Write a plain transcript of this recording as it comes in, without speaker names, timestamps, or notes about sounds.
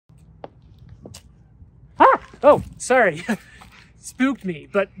Oh, sorry. Spooked me.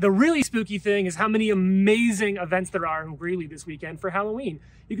 But the really spooky thing is how many amazing events there are in Greeley this weekend for Halloween.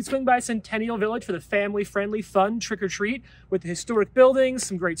 You can swing by Centennial Village for the family-friendly, fun trick-or-treat with the historic buildings,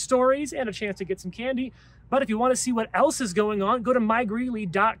 some great stories, and a chance to get some candy. But if you want to see what else is going on, go to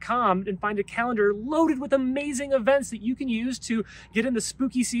mygreeley.com and find a calendar loaded with amazing events that you can use to get in the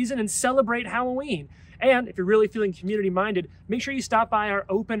spooky season and celebrate Halloween. And if you're really feeling community-minded, make sure you stop by our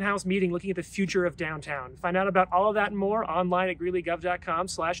open house meeting looking at the future of downtown. Find out about all of that and more online at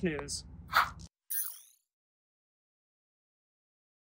greeleygov.com/news.